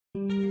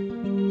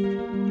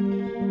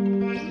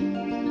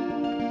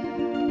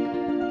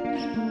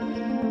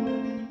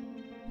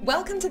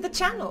Welcome to the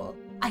channel!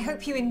 I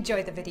hope you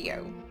enjoy the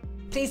video.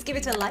 Please give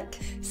it a like,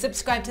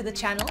 subscribe to the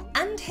channel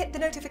and hit the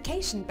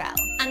notification bell,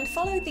 and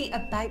follow the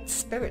About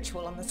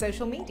Spiritual on the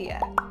social media.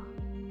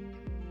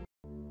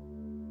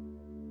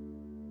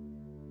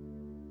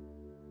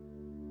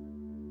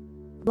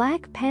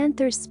 Black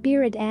Panther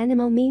spirit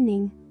animal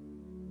meaning.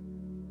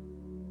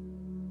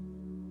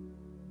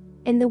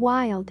 In the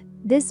wild,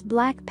 this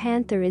Black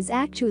Panther is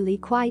actually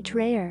quite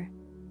rare.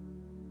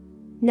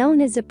 Known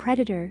as a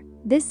predator,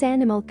 this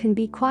animal can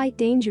be quite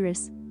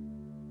dangerous.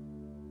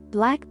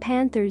 Black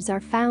Panthers are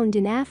found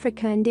in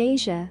Africa and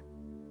Asia.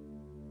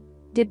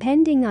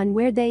 Depending on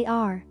where they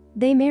are,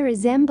 they may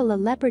resemble a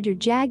leopard or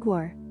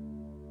jaguar.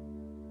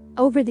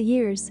 Over the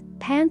years,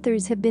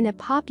 panthers have been a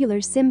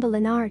popular symbol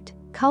in art,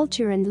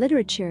 culture and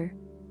literature.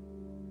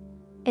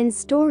 In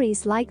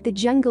stories like The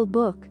Jungle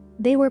Book,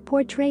 they were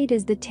portrayed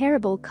as the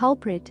terrible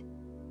culprit.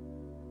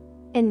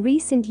 In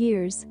recent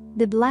years,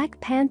 the Black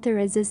Panther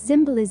as a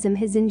symbolism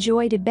has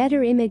enjoyed a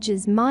better image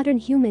as modern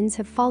humans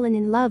have fallen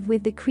in love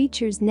with the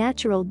creature's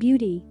natural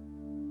beauty.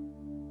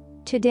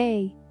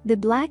 Today, the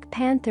Black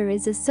Panther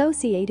is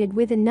associated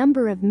with a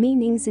number of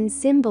meanings and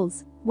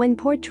symbols when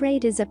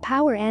portrayed as a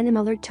power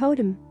animal or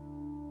totem.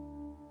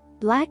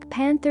 Black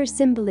Panther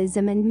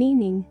symbolism and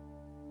meaning.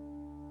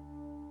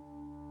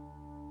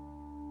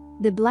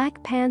 The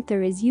Black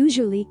Panther is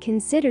usually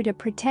considered a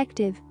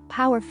protective,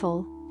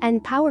 powerful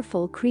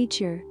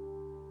creature.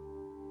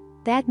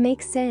 That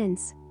makes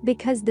sense,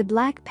 because the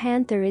Black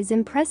Panther is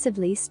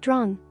impressively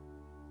strong.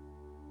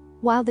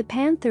 While the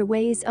panther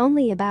weighs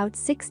only about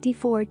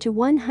 64 to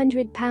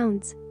 100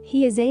 pounds,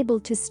 he is able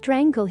to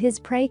strangle his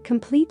prey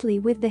completely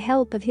with the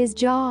help of his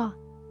jaw.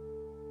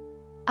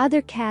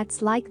 Other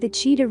cats like the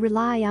cheetah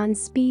rely on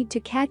speed to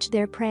catch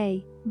their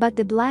prey, but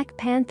the Black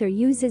Panther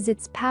uses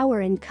its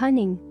power and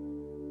cunning.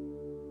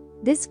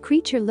 This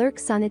creature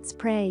lurks on its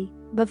prey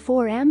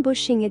before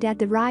ambushing it at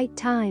the right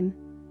time.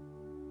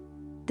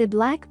 The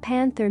Black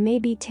Panther may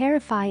be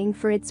terrifying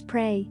for its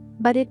prey,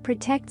 but it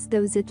protects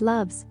those it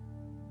loves.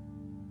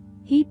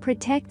 He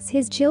protects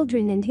his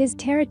children and his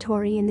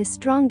territory in the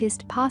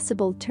strongest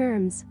possible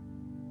terms.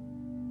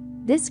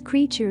 This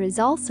creature is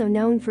also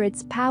known for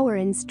its power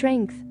and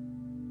strength.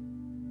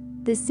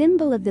 The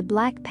symbol of the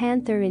Black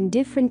Panther in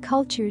different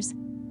cultures.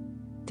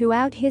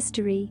 Throughout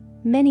history,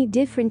 many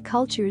different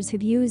cultures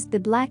have used the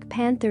Black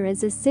Panther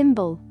as a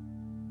symbol.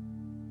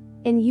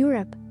 In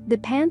Europe, the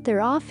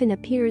panther often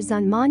appears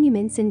on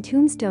monuments and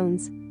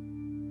tombstones.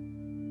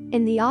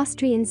 In the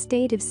Austrian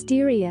state of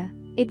Styria,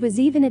 it was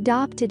even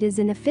adopted as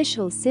an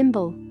official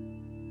symbol.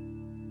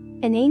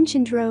 In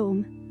ancient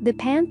Rome, the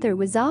panther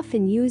was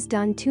often used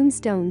on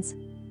tombstones.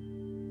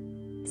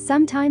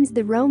 Sometimes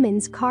the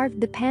Romans carved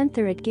the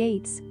panther at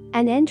gates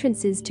and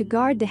entrances to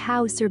guard the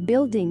house or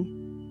building.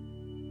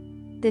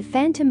 The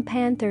phantom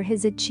panther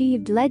has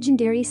achieved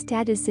legendary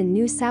status in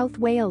New South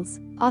Wales,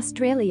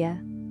 Australia.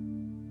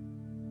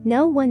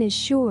 No one is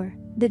sure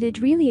that it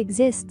really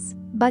exists,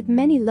 but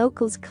many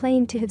locals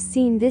claim to have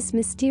seen this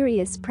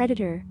mysterious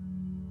predator.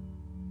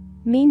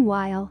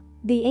 Meanwhile,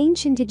 the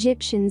ancient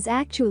Egyptians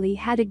actually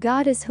had a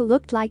goddess who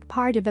looked like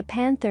part of a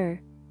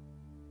panther.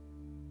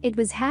 It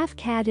was half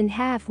cat and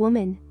half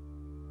woman.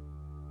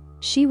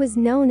 She was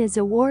known as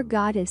a war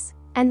goddess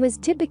and was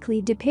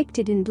typically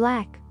depicted in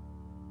black.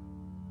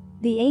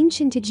 The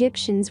ancient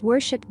Egyptians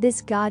worshipped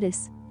this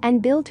goddess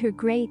and built her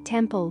great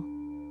temple.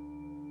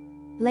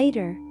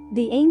 Later,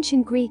 the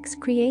ancient Greeks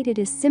created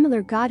a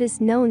similar goddess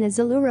known as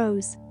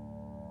𝐒𝐿𝑢ros.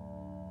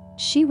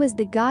 She was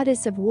the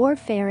goddess of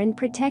warfare and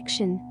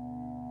protection.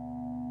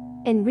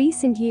 In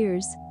recent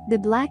years, the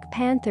Black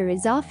Panther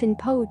is often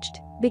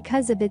poached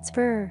because of its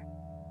fur.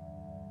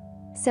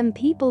 Some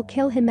people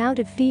kill him out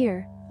of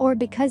fear or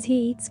because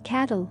he eats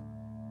cattle.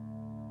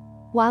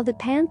 While the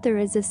panther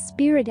as a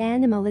spirit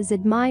animal is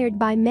admired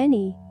by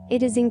many,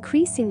 it is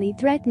increasingly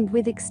threatened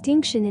with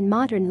extinction in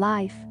modern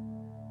life.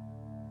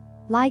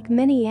 Like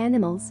many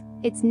animals,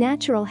 its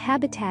natural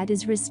habitat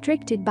is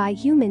restricted by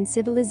human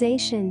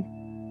civilization.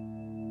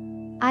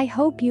 I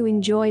hope you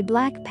enjoy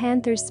Black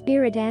Panther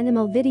spirit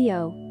animal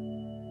video.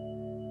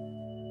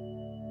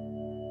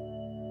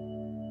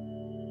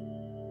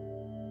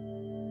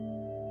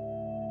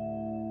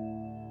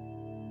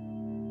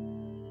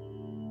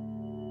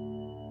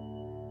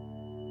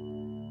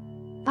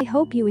 I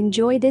hope you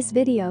enjoy this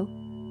video.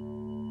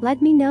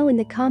 Let me know in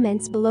the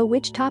comments below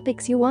which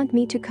topics you want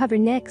me to cover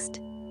next.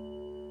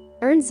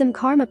 Earn some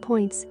karma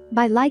points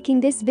by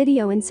liking this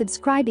video and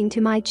subscribing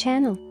to my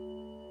channel.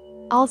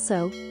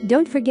 Also,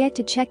 don't forget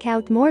to check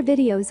out more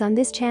videos on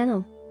this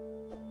channel.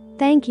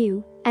 Thank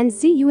you, and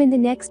see you in the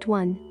next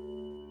one.